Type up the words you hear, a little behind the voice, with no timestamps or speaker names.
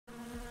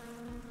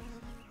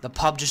The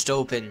pub just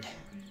opened.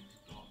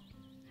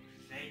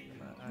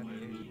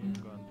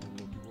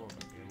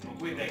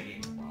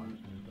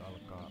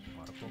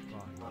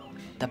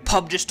 The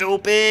pub just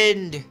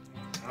opened!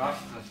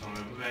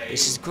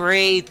 This is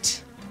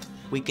great!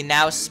 We can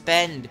now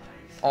spend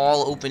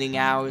all opening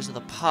hours of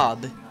the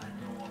pub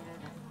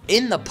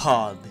in the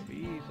pub.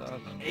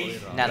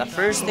 Now the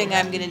first thing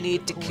I'm gonna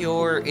need to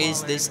cure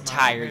is this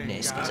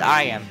tiredness, because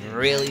I am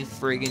really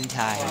friggin'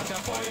 tired.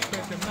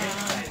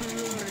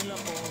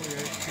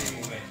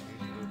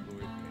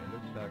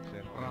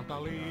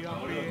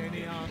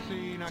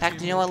 In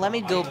fact, you know what, let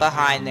me go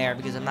behind there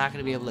because I'm not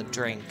gonna be able to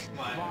drink.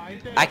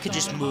 I could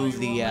just move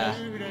the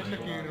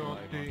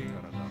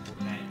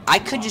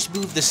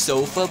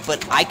sofa,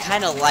 but I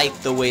kinda like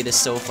the way the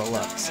sofa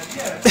looks.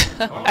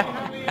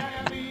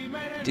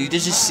 Dude,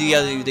 did you see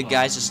how the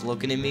guy's just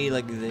looking at me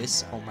like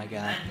this? Oh my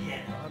god.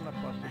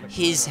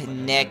 His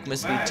neck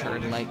must be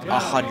turned like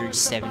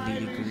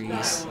 170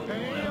 degrees.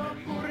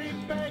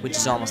 Which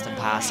is almost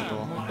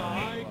impossible.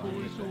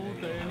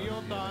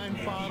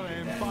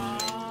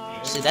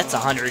 See, that's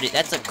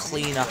a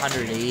clean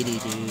 180,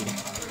 dude.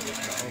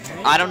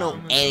 I don't know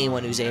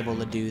anyone who's able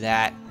to do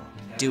that.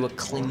 Do a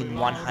clean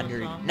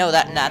 100. No,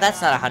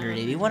 that's not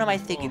 180. What am I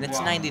thinking? That's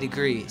 90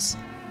 degrees.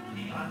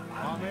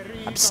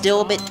 I'm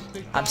still a bit,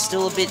 you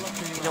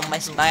know, my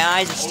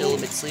eyes are still a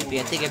bit sleepy.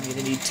 I think I'm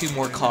gonna need 2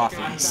 more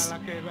coffees.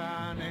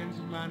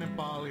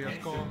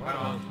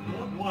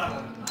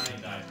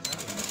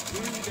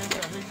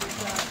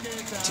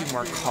 2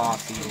 more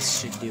coffees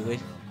should do it.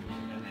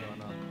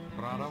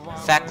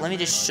 In fact, let me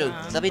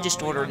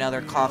just order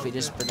another coffee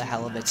just for the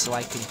hell of it, so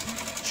I can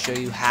show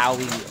you how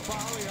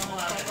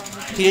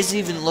he doesn't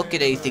even look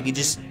at anything, he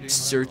just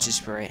searches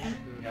for it.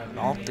 And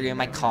all 3 of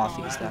my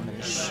coffees that I'm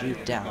gonna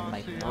shoot down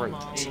my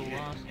throat.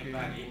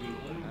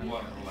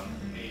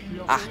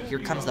 Ah, here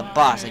comes the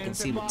bus. I can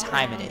see what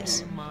time it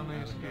is.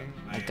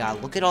 My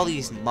god, look at all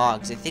these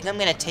mugs. I think I'm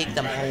gonna take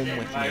them home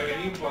with me.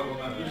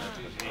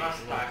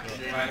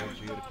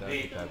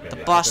 The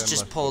bus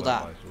just pulled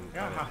up.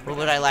 What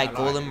would I like?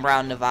 Golden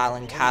Brown, Naval,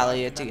 and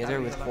Kalia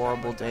together with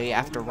Horrible Day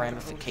After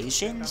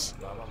Ramifications?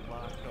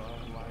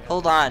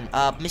 Hold on,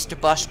 Mr.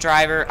 Bus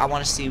Driver, I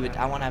want to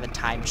have a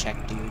time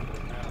check, dude.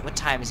 What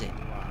time is it?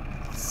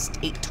 It's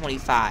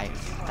 8:25.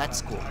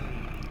 That's cool.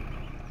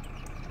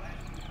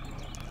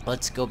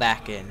 Let's go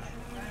back in.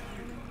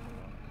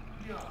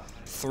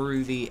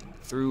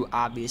 Through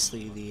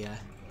obviously the,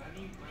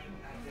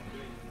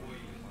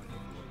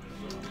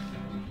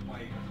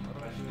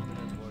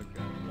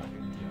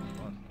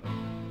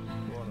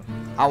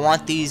 I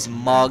want these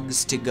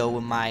mugs to go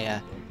in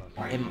my,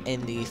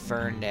 in the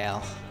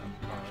Ferndale.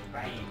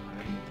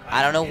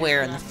 I don't know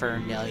where in the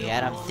Ferndale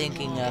yet. I'm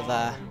thinking of,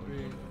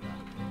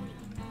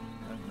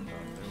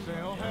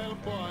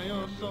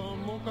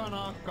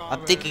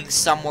 I'm thinking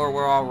somewhere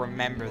where I'll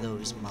remember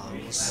those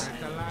mugs.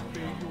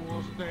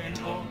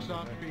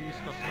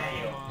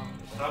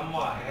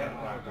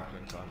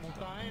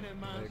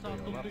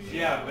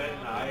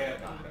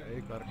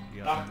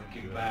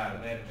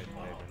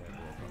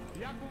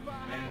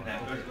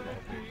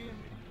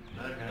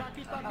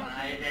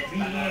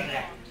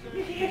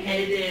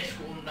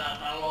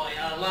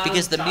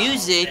 Because the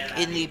music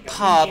in the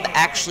pub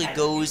actually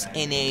goes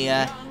in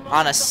a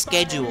on a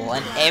schedule,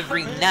 and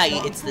every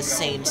night it's the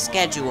same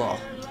schedule.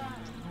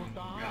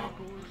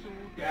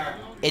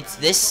 It's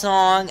this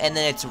song, and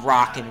then it's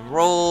rock and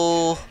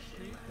roll,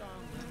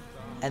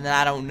 and then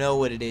I don't know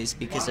what it is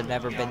because I've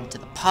never been to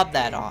the pub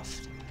that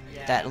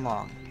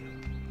long.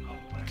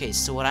 Okay,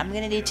 so what I'm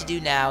gonna need to do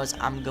now is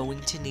I'm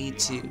going to need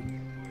to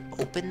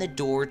open the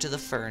door to the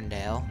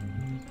Ferndale.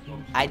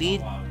 I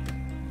need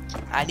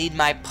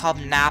my pub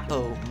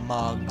Nappo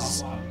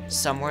mugs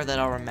somewhere that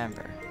I'll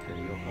remember.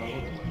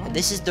 And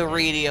this is the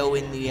radio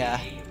in the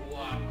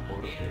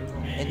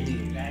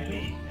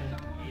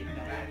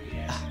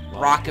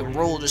rock and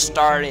roll just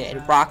started,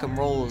 and rock and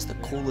roll is the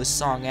coolest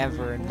song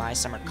ever in my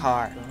summer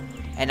car,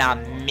 and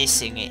I'm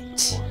missing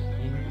it.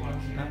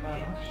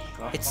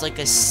 It's like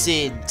a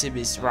sin to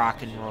miss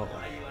rock and roll.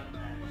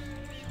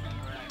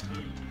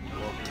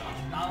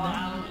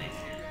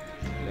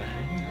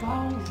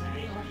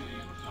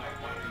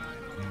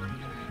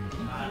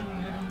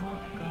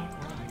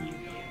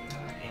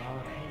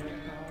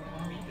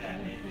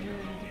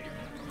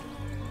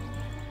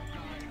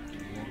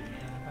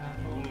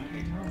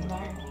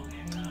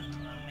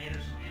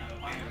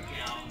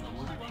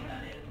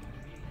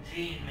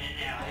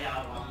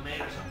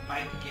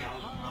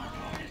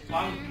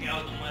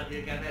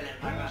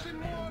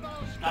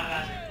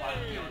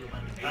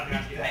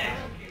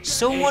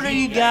 So what are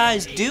you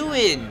guys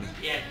doing?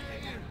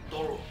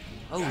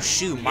 Oh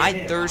shoot, my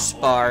thirst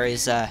bar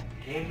is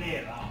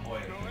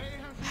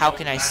how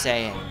can I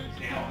say it?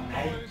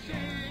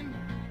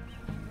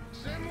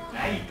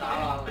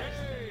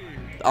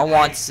 I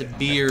want some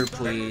beer,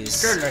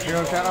 please. For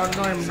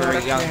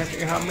a young...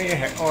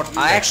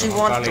 I actually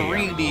want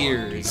 3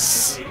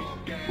 beers.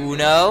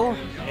 Uno.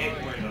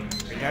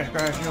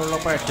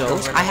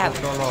 Dos. I have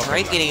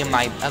drank any of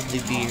the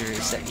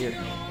beers that you're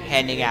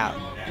handing out.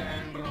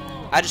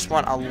 I just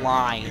want a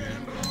line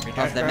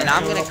of them, and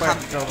I'm gonna come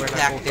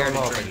back there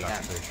to drink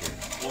them.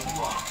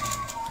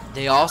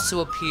 They also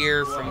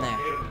appear from there.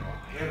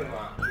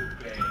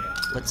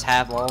 Let's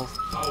have all.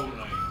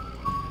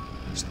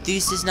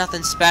 This is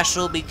nothing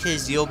special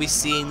because you'll be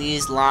seeing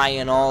these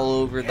lying all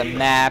over the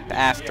map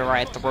after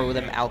I throw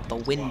them out the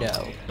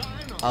window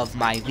of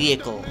my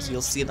vehicles.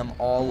 You'll see them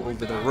all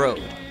over the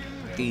road.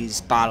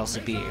 These bottles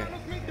of beer.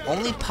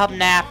 Only Pub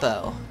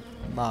Nappo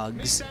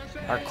mugs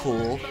are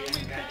cool.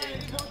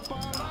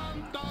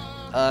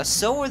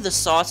 So are the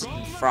sausage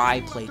and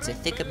fry plates. I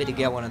think I'm gonna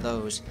get one of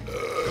those.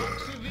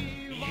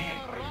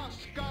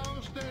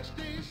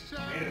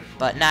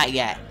 But not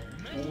yet.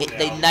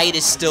 The night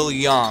is still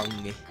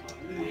young,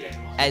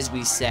 as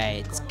we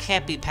say. It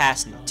can't be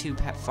too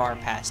far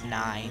past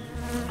 9,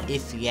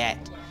 if yet.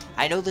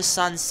 I know the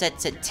sun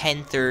sets at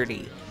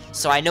 10:30,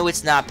 so I know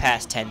it's not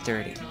past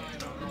 10:30.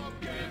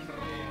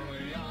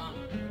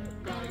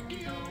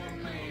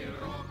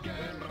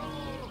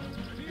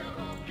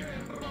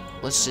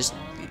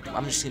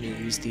 I'm just gonna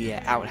use the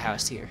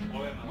outhouse here.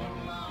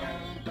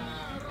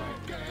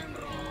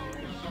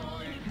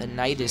 The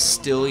night is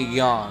still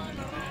young.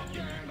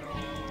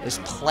 There's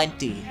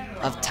plenty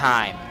of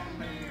time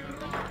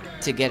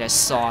to get a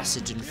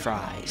sausage and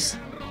fries.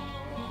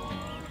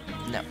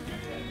 No.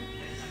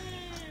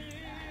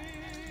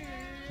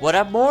 What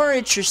I'm more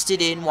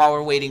interested in while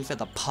we're waiting for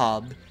the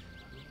pub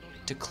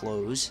to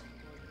close.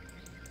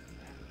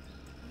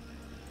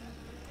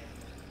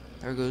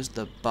 There goes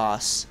the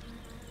bus.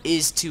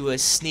 Is to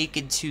sneak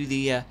into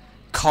the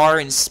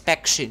car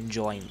inspection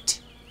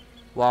joint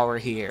while we're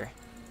here.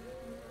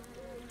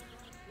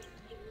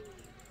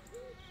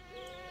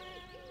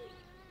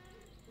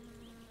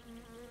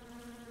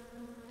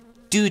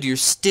 Dude, you're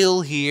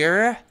still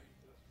here?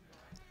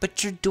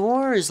 But your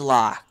door is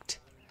locked.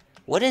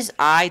 What does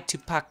I to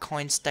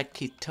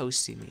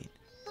Pacoinstakitosi mean?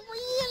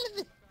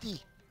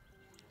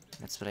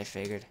 That's what I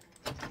figured.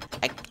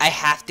 I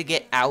have to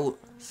get out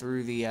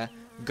through the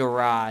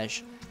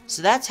garage.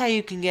 So that's how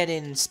you can get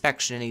in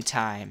inspection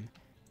anytime.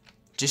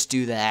 Just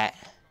do that.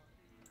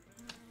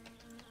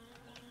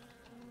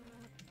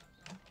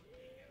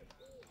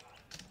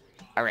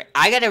 Alright,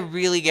 I gotta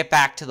really get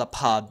back to the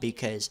pub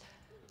because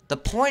the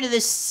point of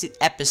this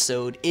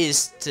episode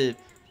is to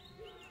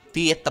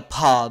be at the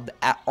pub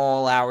at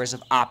all hours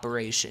of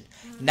operation.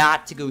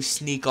 Not to go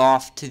sneak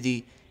off to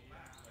the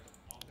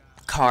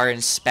car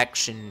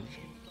inspection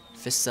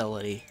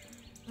facility.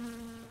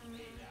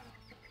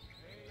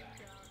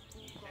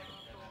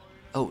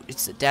 Oh,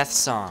 it's the death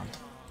song.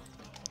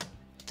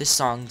 This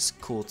song's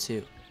cool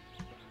too.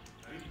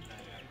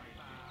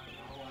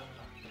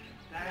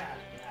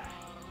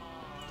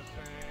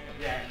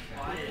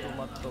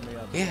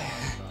 Yeah.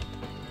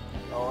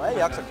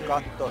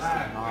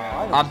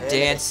 I'm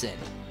dancing.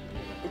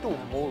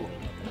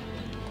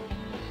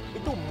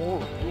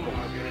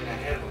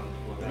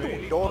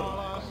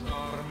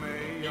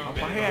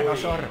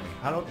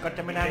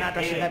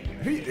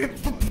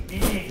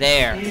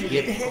 There.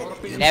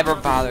 You never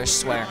bother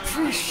swear.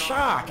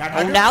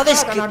 Oh, now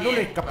this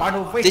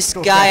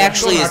guy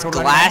actually has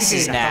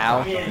glasses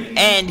now,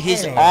 and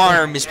his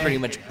arm is pretty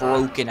much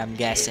broken, I'm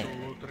guessing.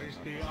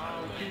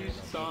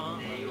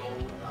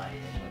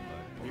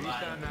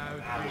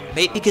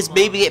 Because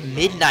maybe at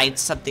midnight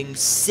something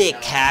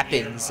sick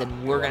happens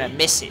and we're gonna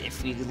miss it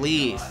if we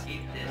leave.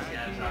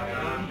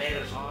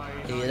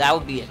 Yeah, that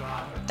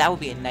would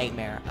be a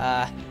nightmare.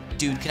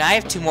 Dude, can I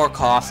have 2 more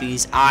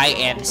coffees? I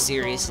am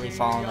seriously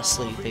falling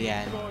asleep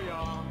again.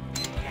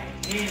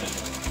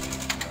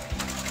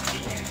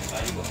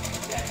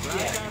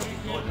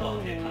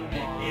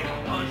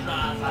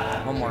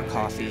 One more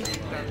coffee.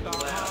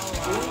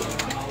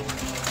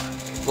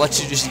 Let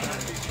you just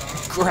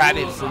grab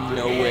it from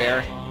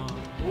nowhere.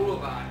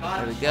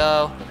 There we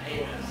go.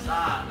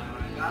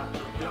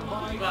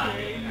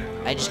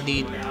 I just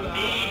need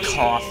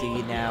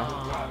coffee now.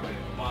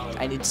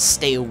 I need to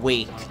stay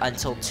awake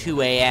until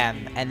 2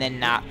 a.m. and then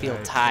not feel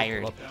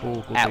tired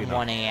at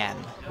 1 a.m.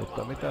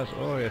 Mutta mitäs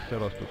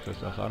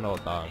ohjeselostuksessa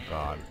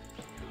sanotaankaan?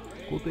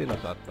 Kutina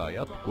saattaa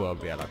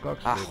jatkua vielä 2-3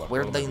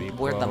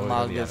 viikkoa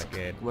hoidon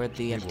jälkeen.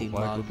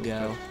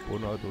 Sivuvaikutukset,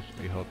 punotus,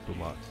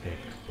 ihottuma,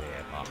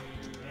 ekseema.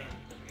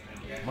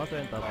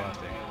 Masentavaa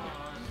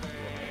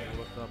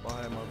kuulostaa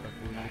pahemmalta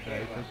kuin mitä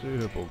itse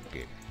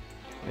syyhypunkki.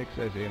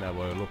 Miksei siinä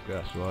voi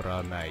lukea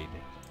suoraan näin?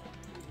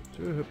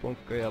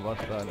 Syyhypunkkeja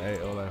vastaan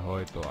ei ole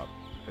hoitoa.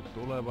 He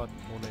tulevat,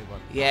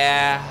 munivat...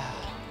 Yeah.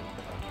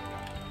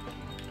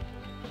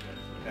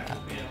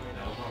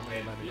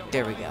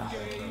 There we go.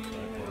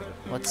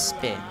 Let's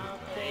spin.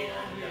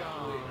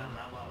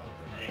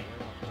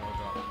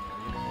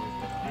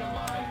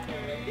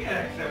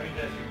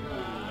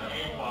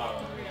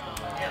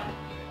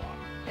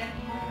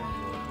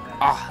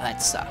 Oh,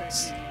 that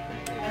sucks.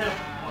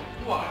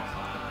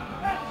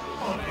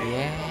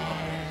 Yeah.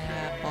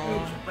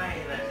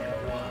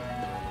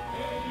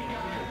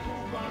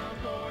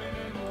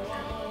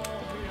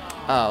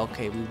 Oh,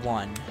 okay, we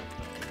won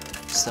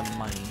some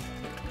money.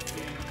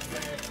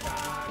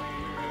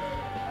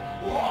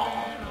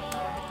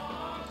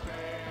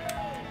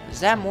 Is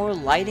that more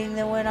lighting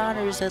that went on,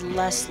 or is it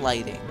less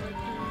lighting?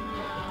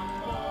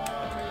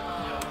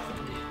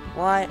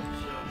 What?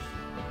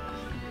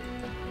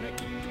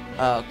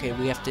 Oh, okay,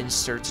 we have to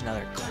insert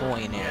another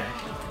coin in.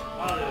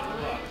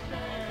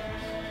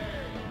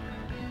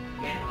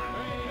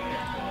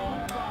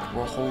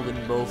 We're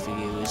holding both of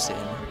you in.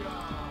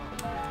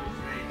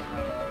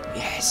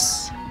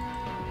 Yes.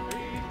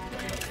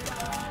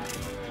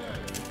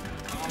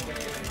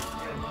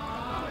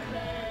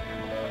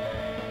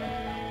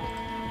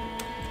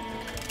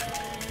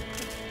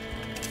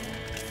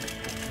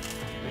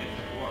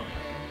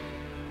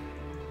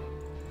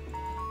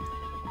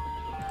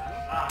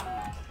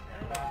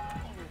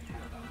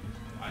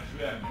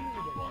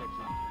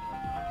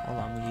 Hold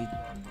on, we need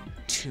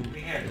two.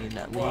 We need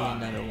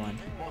another one.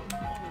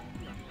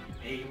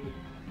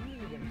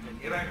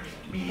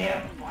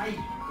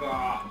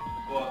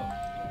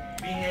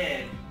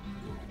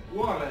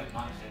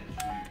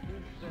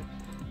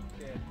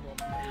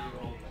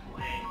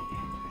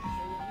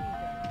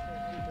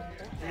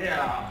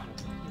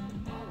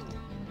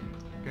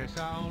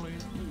 Kesä oli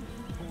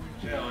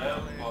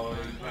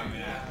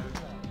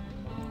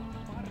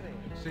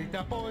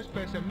siitä pois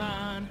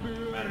pesemään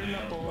pyörillä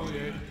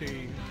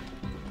poljettiin.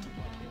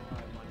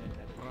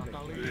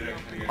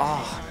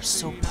 Oh, I'm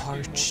so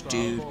parched,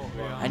 dude.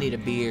 I need a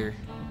beer.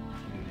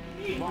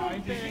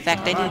 In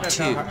fact, I need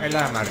two.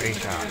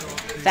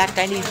 In fact,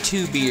 I need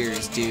 2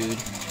 beers, dude.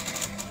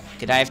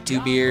 Could I have 2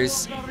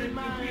 beers?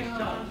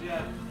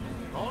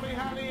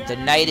 The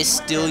night is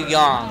still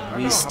young.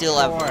 We still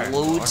have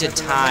loads of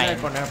time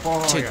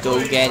to go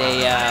get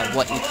a,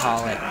 what you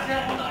call it,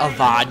 a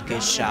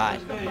vodka shot.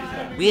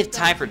 We have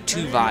time for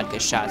 2 vodka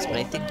shots, but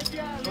I think...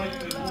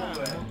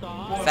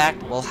 In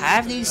fact, we'll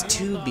have these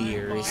 2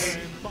 beers.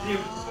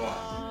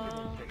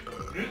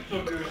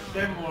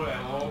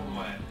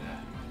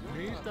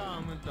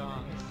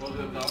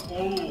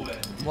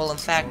 Well, in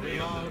fact,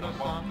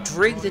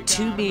 drink the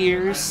 2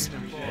 beers,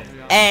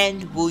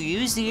 and we'll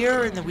use the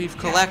urine that we've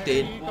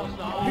collected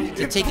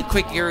to take a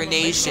quick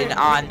urination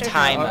on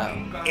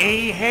TEIMO.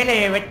 Ei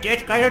helvetti,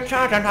 etkä nyt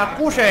saatana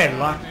kuseen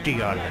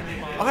lattialle.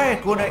 Ai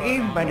kun ne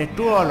ihmeni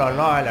tuolla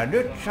lailla,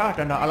 nyt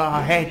saatana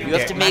alahan heittää. You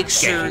have to make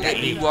sure that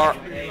you are...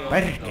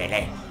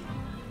 Perkele.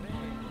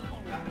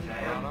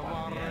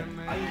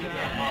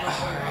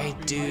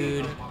 Alright,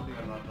 dude.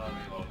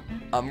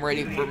 I'm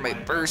ready for my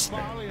first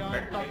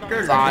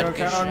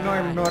vodka shot.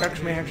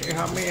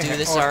 Do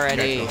this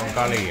already.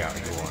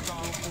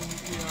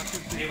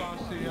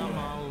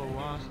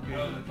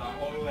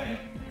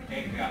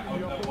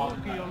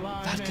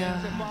 Vodka.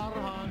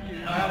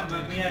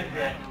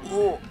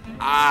 Oh,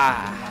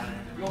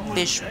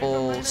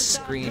 fishbowl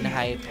screen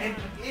hype.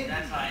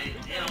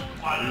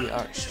 We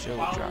are so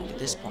drunk at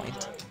this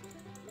point.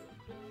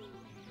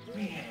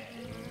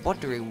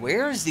 Wondering,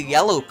 where's the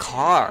yellow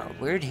car?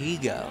 Where'd he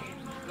go?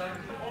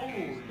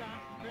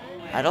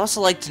 I'd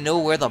also like to know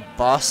where the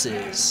bus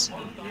is.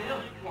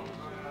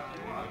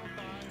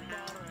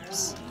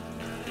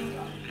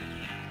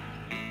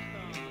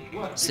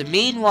 So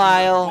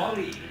meanwhile,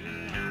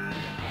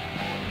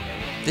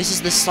 this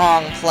is the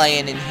song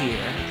playing in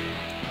here.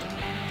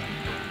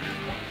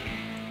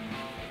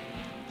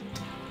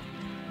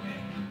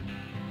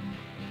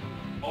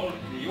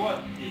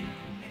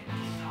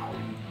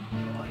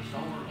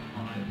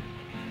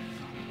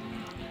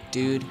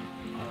 Dude,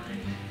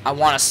 I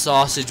want a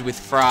sausage with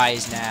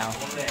fries now.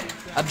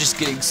 I'm just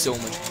getting so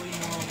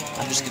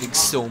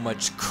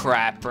much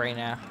crap right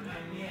now.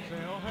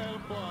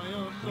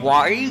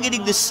 Why are you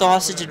getting the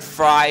sausage and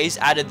fries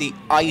out of the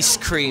ice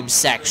cream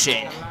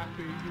section?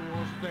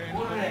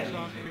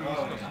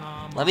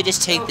 Let me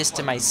just take this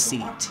to my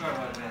seat.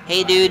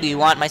 Hey dude, do you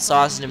want my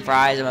sausage and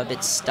fries? I'm a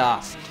bit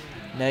stuffed.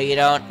 No you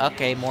don't?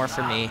 Okay, more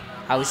for me.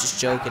 I was just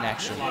joking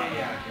actually.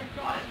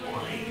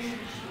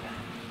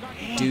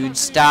 Dude,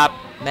 stop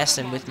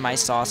messing with my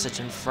sausage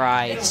and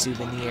fry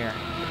souvenir.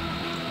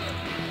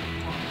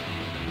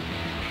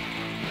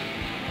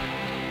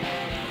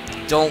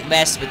 Don't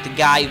mess with the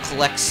guy who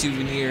collects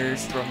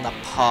souvenirs from the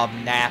pub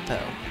Nappo.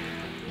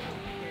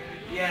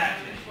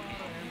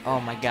 Oh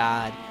my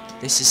god,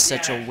 this is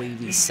such a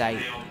wavy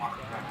sight.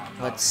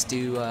 Let's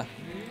do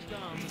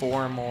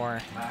 4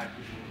 more.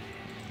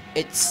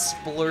 It's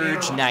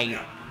splurge night.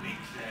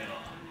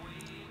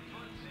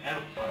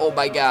 Oh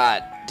my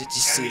god, did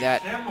you see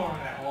that?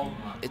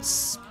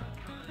 It's...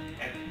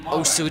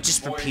 Oh, so it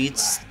just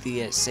repeats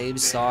the same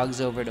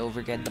songs over and over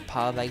again, the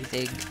pub, I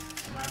think.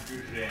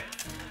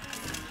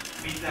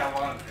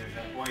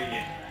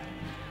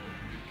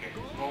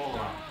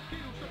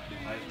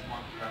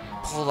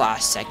 Hold on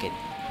a second.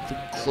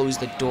 Close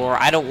the door.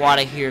 I don't want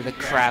to hear the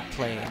crap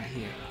playing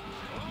here.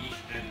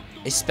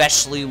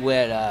 Especially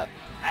when,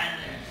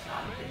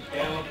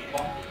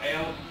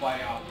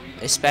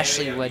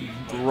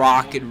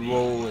 rock and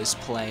roll is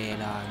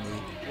playing on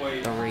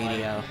the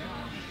radio.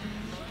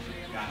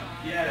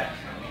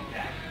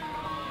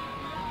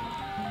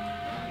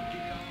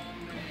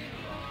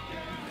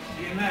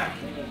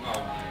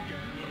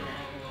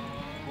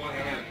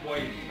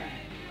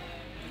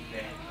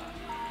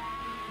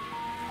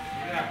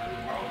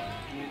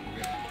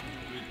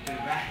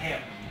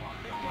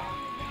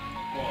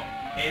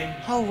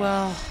 Oh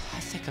well, I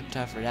think I'm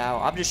done for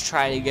now. I'm just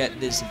trying to get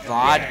this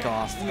vodka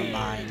off my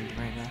mind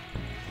right now.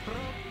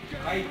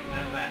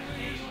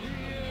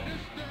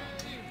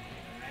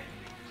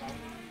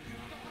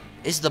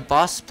 Is the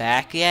bus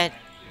back yet?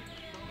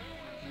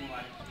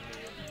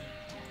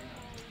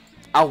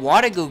 I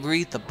want to go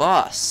greet the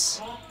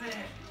bus.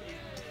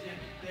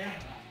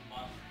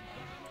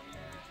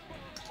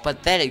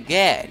 But then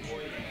again,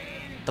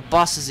 the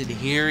bus isn't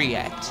here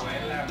yet.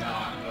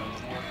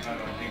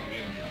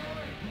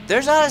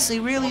 There's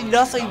honestly really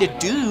nothing to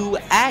do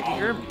at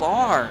your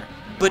bar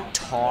but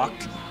talk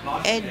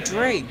and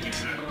drink.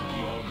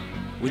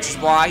 Which is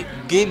why,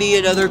 give me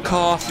another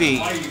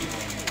coffee.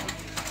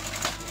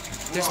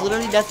 There's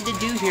literally nothing to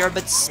do here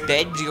but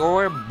spend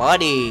your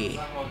money.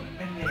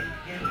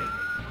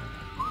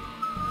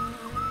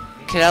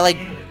 Can I, like,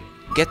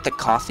 get the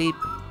coffee?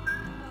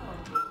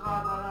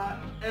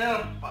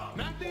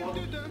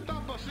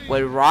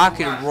 When rock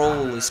and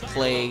roll is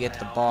playing at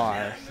the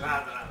bar,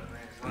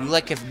 you,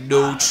 like, have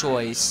no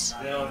choice.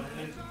 Oh,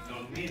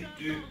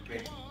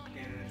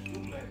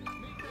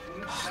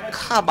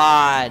 come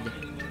on.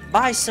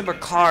 My Summer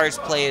Car is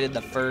playing in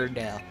the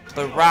Ferndale,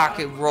 but rock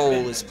and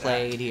roll is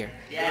playing here.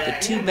 The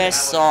two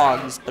best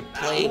songs, but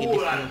playing in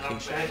different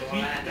locations.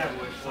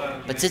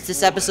 But since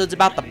this episode's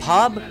about the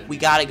pub, we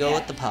gotta go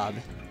with the pub.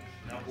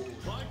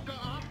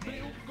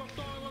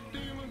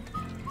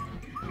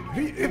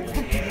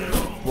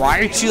 Why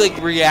aren't you, like,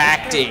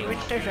 reacting?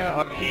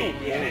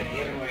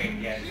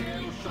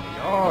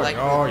 Like,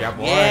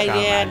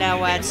 yeah,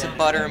 now add some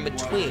butter in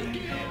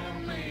between.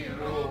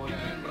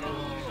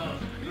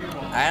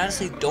 I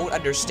honestly don't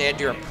understand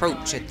your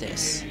approach at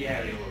this.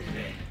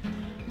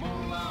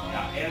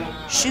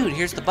 Shoot,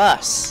 here's the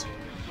bus.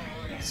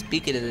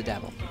 Speaking of the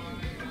devil.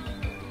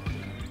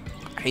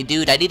 Hey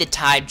dude, I need a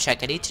time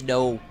check. I need to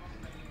know,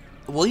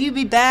 will you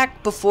be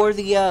back before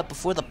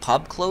the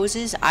pub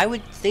closes? I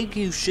would think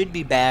you should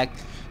be back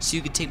so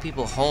you could take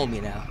people home,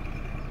 you know.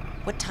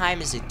 What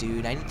time is it,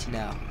 dude? I need to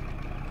know.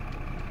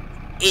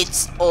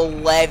 It's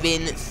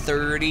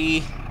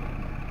 11:30.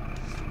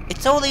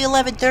 It's only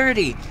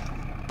 11:30.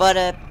 But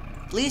at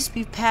least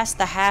we've passed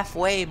the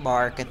halfway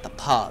mark at the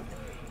pub.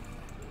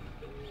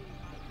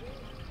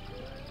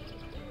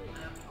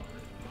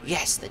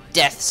 Yes, the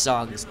death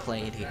song is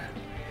playing here.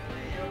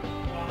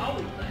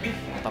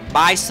 But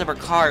My Summer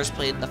Car is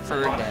playing in the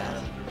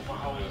Ferndale.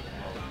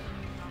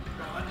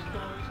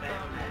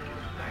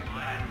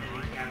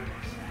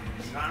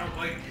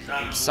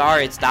 I'm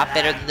sorry, it's not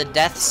better than the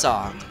death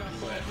song.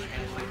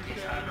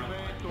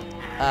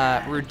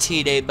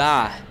 Routine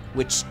A-Ma,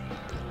 which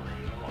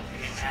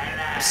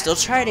I'm still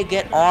trying to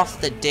get off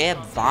the damn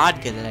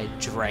vodka that I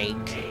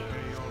drank.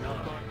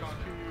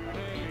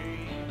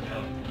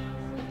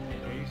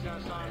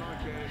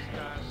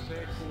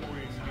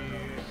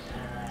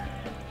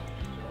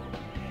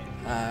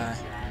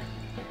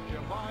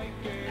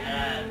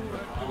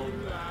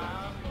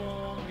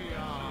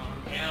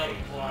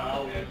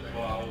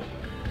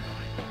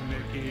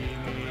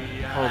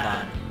 Hold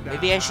on.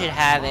 Maybe I should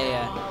have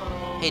a,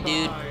 hey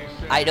dude,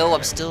 I know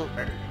I'm still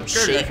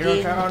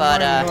shaking,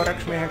 but I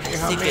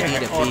think I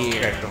need a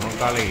beer.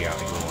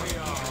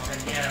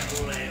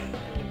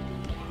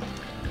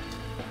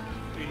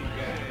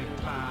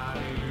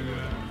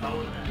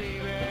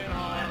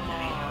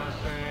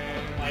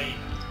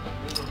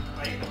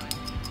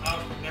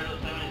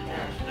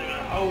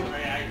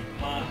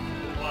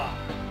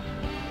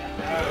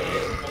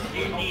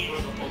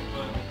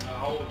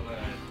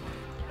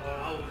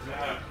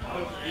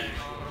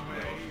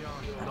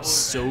 I'm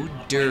so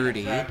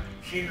dirty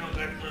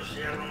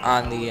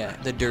on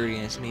the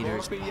dirtiness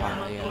meters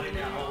part.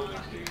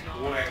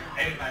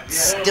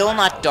 Still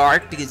not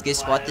dark because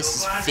guess what? This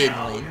is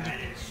Finland.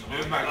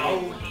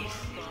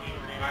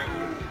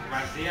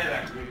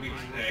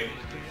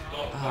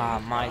 Ah,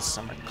 My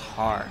Summer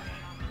Car.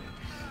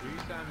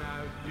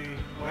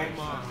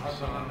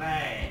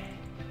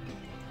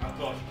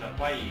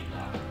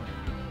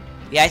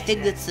 Yeah, I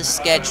think that's the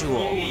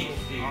schedule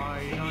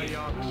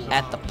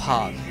at the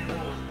pub.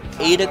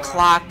 8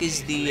 o'clock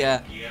is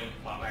the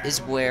is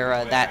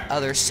where that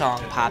other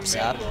song pops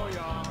up.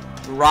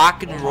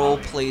 Rock and roll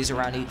plays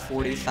around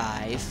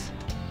 8:45.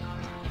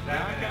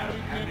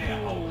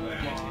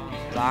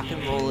 Rock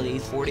and roll at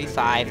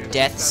 8:45.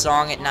 Death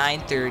song at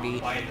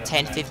 9:30.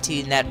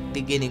 10:15 that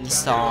beginning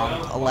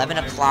song. 11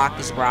 o'clock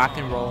is rock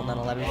and roll, and then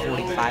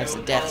 11:45 is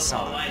the death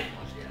song.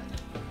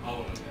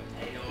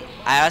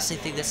 I honestly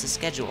think that's the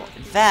schedule.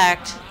 In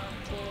fact,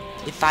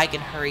 if I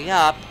can hurry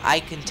up, I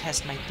can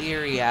test my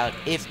theory out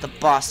if the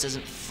boss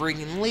doesn't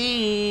friggin'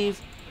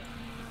 leave.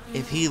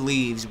 If he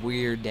leaves,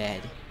 we're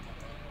dead.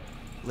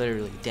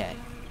 Literally dead.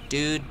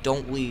 Dude,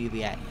 don't leave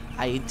yet.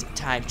 I need to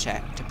time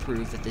check to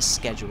prove that this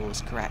schedule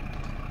is correct.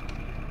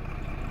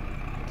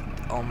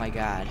 Oh my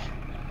god.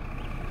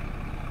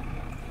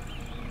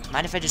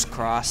 Mind if I just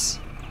cross?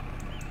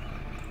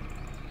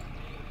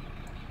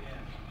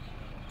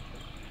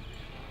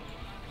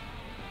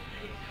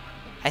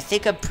 I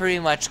think I'm pretty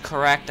much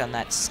correct on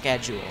that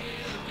schedule.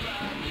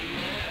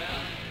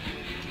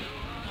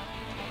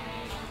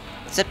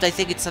 Except I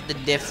think it's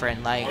something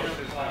different, like...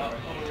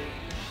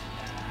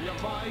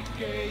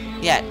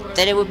 Yeah,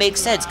 then it would make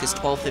sense, because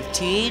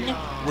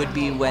 12:15 would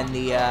be when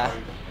the,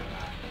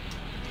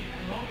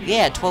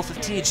 Yeah,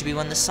 12:15 should be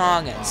when the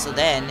song ends. So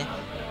then,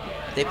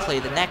 they play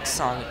the next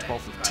song at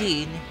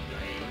 12:15.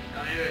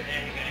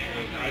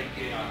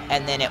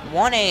 And then at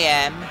 1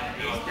 a.m.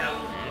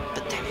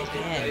 But then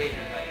again...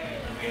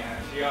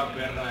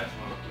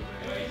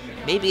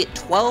 Maybe at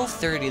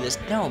 12:30 this...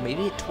 No,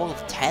 maybe at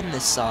 12:10 the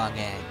song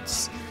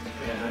ends.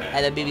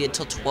 And then maybe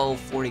until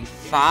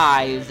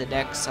 12:45 the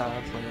next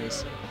song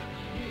plays.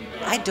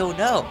 I don't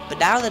know. But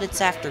now that it's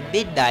after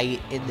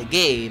midnight in the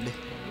game,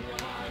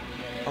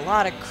 a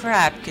lot of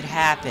crap could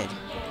happen.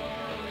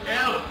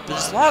 But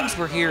as long as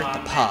we're here at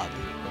the pub...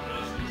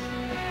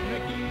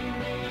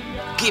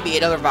 Give me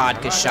another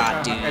vodka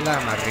shot, dude.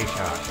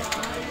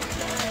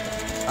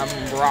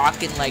 I'm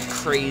rocking like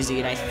crazy,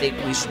 and I think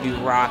we should be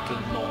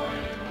rocking more.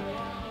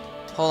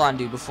 Hold on,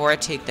 dude. Before I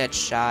take that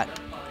shot,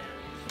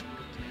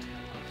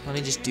 let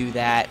me just do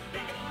that.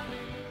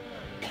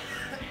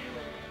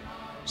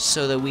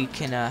 So that we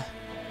can,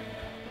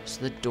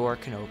 so the door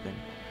can open.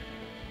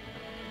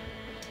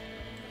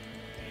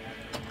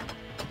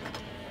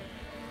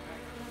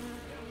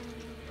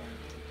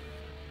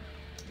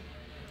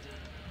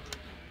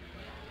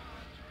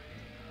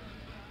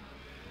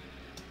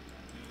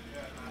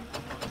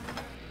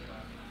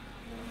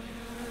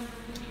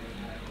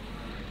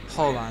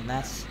 Hold on,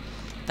 that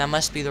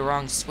must be the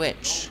wrong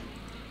switch.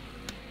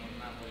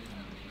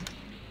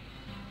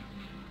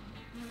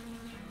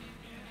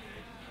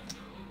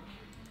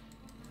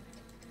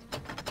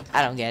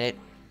 I don't get it.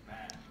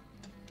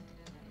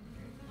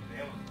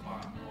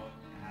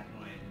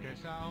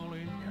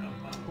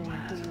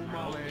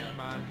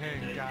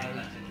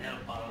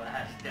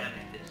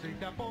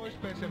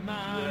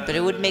 But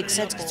it would make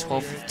sense because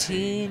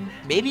 12:15.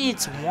 Maybe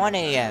it's 1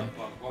 a.m.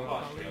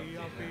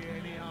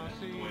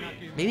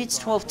 Maybe it's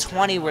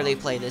 12:20 where they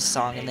play this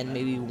song, and then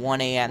maybe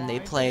 1 a.m. they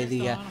play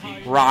the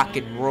rock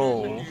and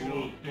roll.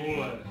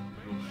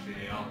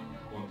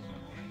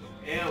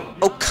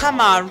 Oh, come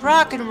on!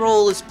 Rock and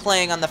roll is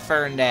playing on the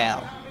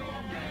Ferndale.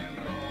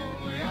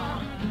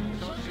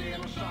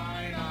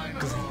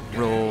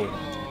 Roll.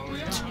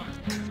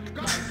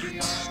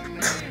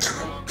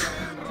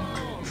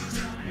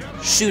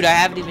 Shoot, I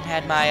haven't even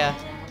had my,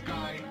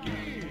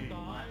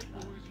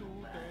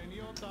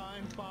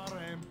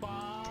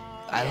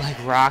 I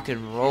like rock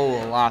and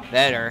roll a lot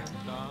better.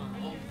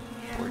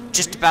 We're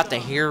just about to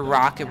hear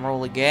rock and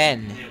roll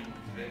again.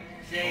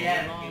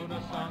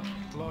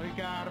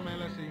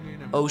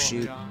 Oh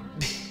shoot.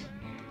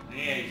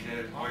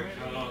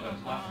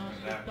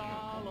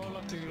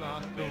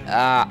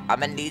 I'm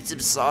gonna need some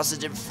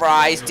sausage and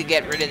fries to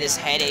get rid of this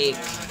headache.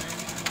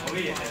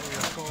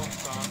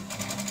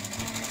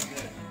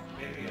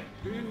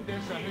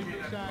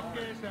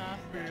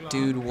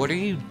 Dude, what are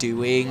you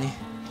doing?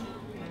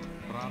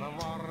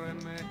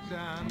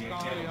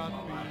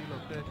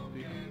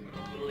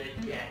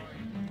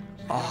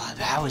 Oh,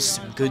 that was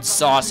some good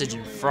sausage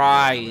and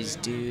fries,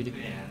 dude.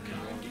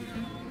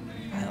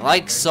 I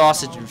like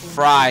sausage and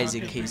fries,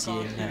 in case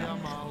you didn't know.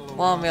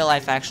 Well, in real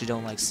life, I actually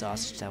don't like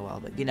sausage that well,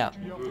 but you know,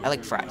 I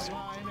like fries.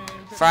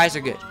 Fries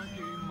are good.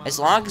 As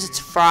long as it's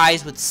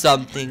fries with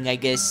something, I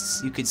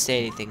guess you could say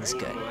anything's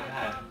good.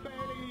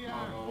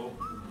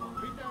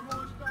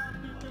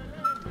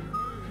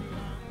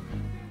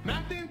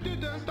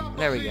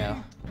 There we go.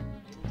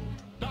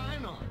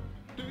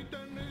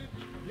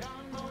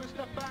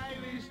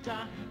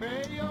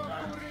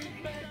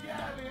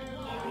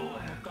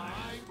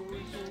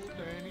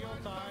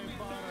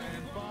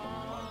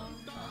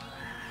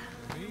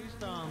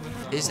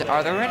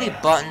 Are there any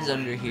buttons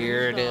under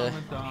here to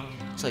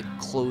like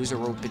close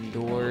or open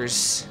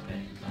doors?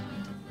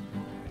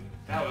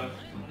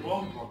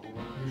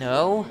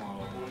 No?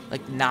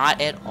 Like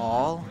not at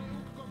all?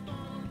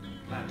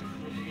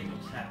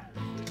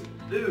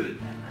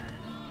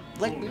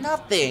 Like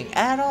nothing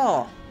at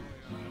all.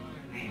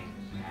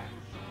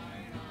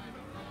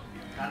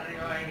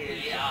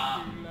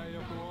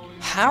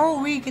 How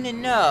are we gonna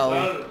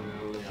know?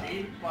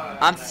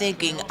 I'm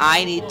thinking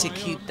I need to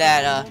keep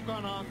that,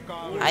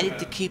 I need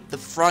to keep the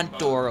front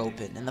door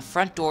open, and the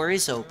front door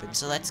is open,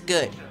 so that's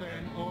good.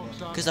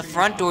 Because the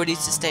front door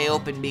needs to stay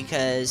open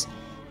because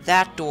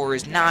that door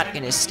is not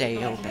gonna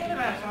stay open.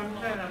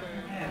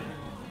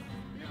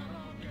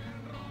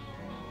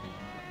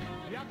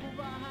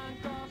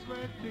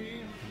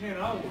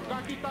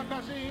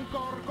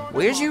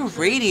 Where's your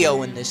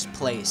radio in this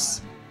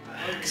place?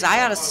 Because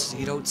I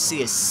honestly don't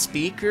see a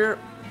speaker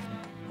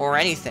or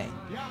anything.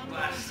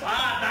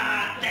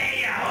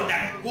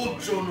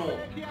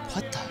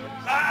 What the?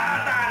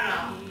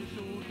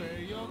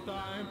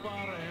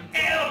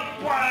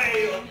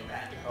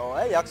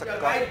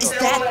 Is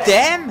that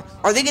them?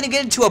 Are they gonna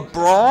get into a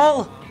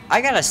brawl?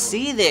 I gotta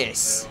see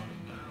this.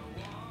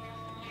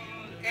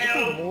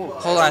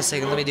 Hold on a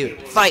second, let me do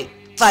it. Fight,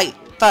 fight,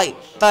 fight,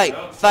 fight,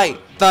 fight,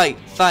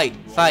 fight, fight,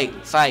 fight,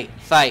 fight,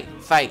 fight,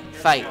 fight,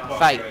 fight,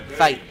 fight,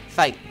 fight,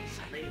 fight.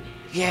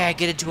 Yeah,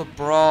 get into a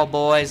brawl,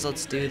 boys.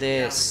 Let's do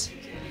this.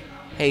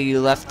 Hey,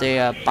 you left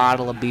a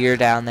bottle of beer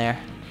down there.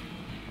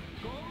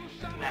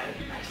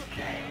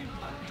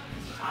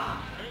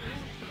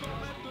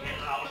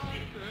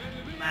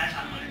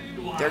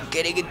 They're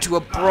getting into a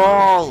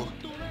brawl.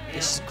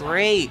 This is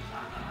great.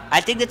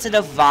 I think that's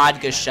enough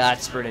vodka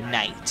shots for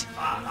tonight.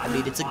 I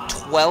mean, it's like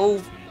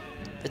 12.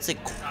 It's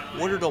like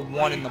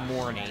 1:45 in the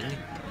morning.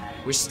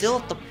 We're still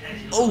at the...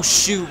 Oh,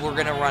 shoot. We're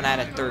going to run out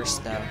of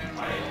thirst, though.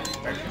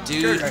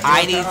 Dude,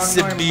 I need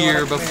some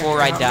beer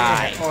before I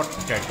die.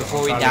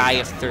 Before we die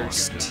of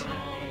thirst.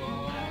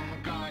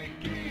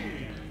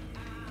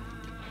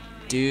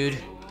 Dude.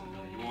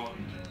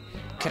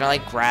 Can I,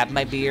 like, grab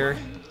my beer?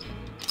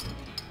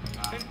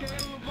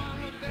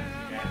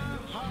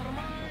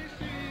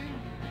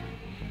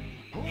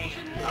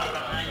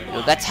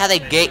 Well, that's how they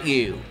get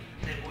you.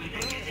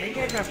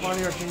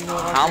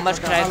 How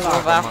much can I throw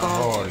of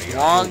alcohol?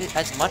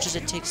 As much as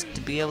it takes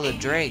to be able to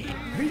drink.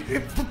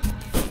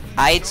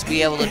 I need to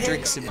be able to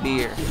drink some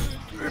beer.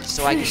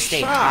 So I can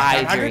stay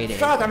hydrated.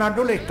 Saatana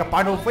tulikka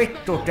panu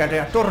vittu teiltä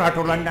ja turha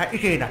tulla enää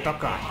ikinä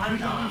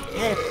takaisin.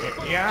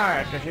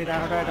 Että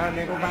siitä otetaan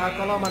niinku vähän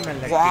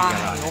kolmannelle. Why?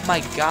 Oh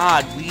my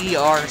god, we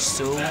are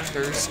so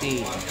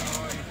thirsty.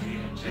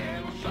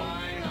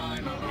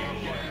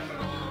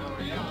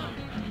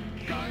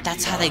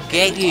 That's how they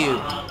get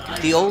you.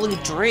 The only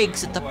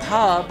drinks at the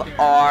pub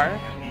are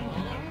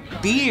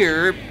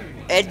beer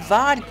and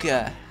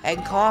vodka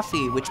and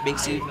coffee, which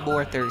makes you even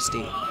more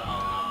thirsty.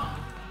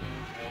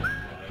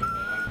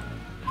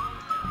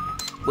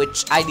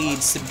 Which I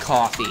need some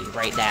coffee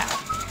right now.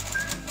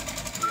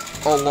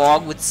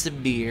 Along with some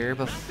beer.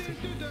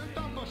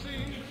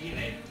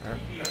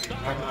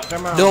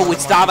 No,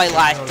 it's not my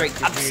last drink.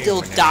 I'm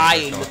still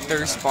dying. The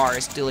thirst bar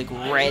is still like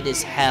red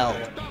as hell.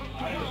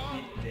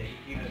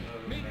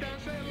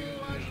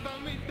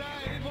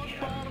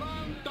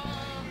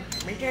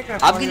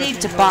 I'm gonna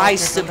need to buy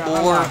some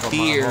more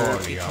beer.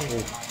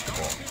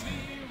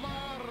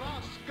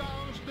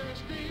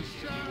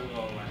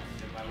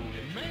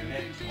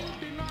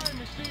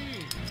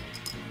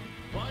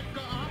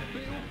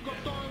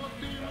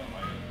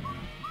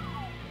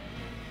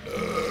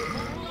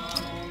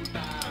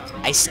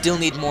 I still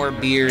need more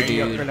beer,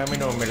 dude.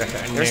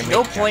 There's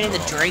no point in the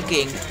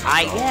drinking.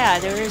 Yeah,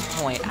 there is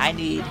point. I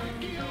need...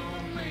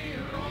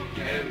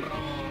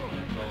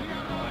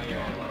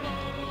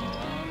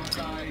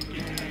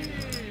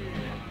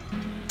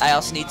 I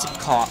also need some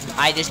coffee.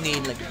 I just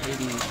need like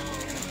maybe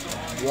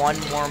one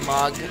more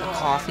mug of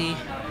coffee.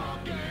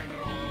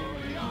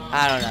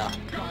 I don't know.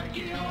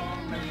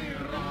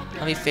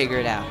 Let me figure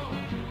it out.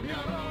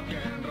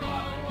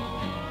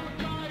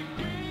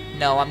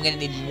 No, I'm gonna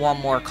need one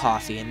more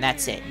coffee and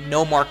that's it.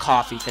 No more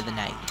coffee for the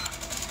night.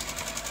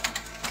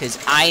 Because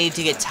I need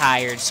to get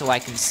tired so I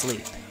can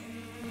sleep.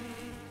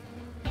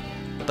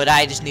 But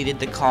I just needed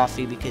the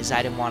coffee because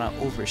I didn't want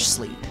to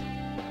oversleep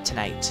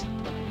tonight.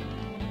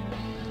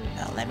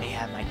 Let me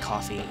have my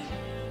coffee.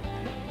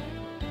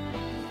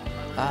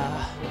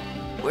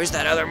 Where's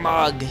that other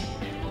mug?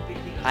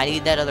 I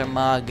need that other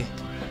mug.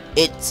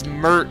 It's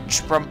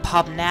merch from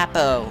Pub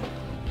Nappo.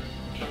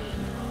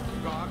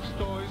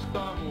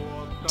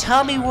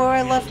 Tell me where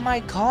I left my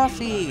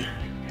coffee.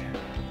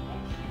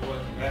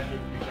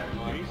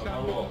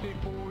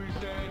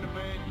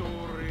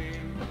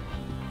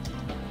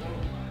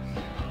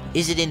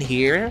 Is it in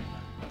here?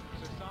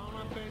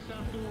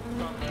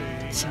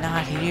 It's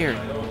not here.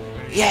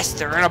 Yes,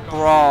 they're in a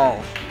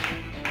brawl.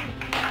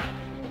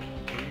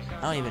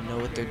 I don't even know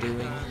what they're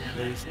doing.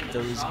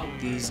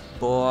 These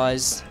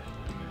boys.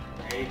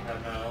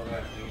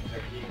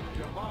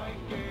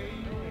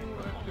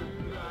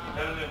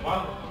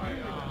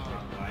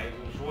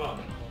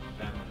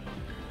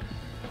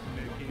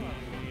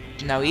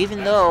 Now,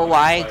 even though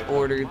I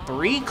ordered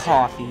 3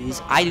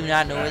 coffees, I do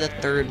not know where the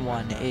third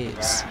one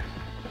is.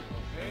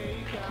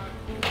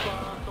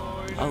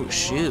 Oh,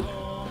 shoot.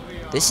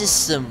 This is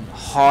some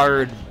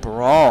hard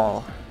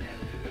brawl.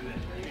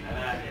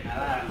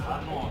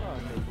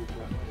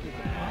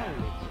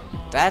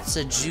 That's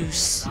a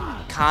juice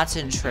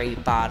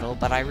concentrate bottle,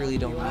 but I really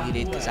don't need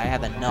it because I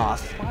have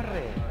enough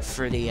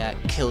for the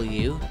kill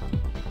you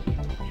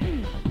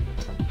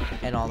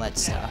and all that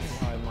stuff.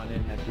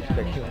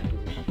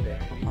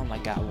 Oh my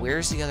god,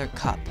 where's the other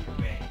cup?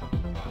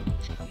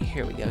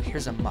 Here we go,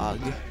 here's a mug.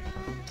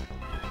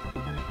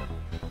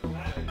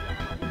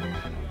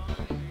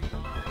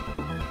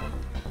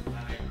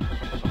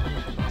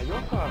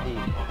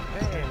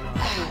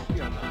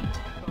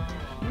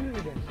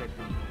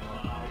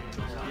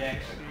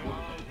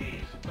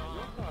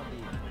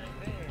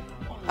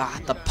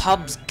 The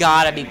pub's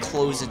gotta be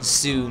closing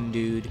soon,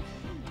 dude.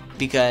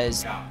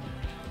 Because... I'm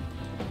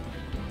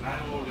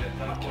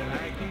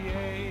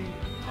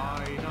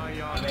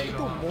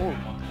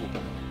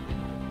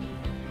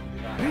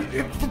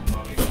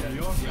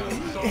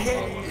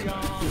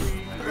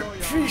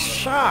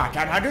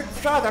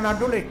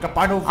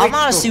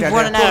honestly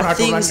running out of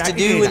things to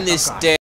do in this day.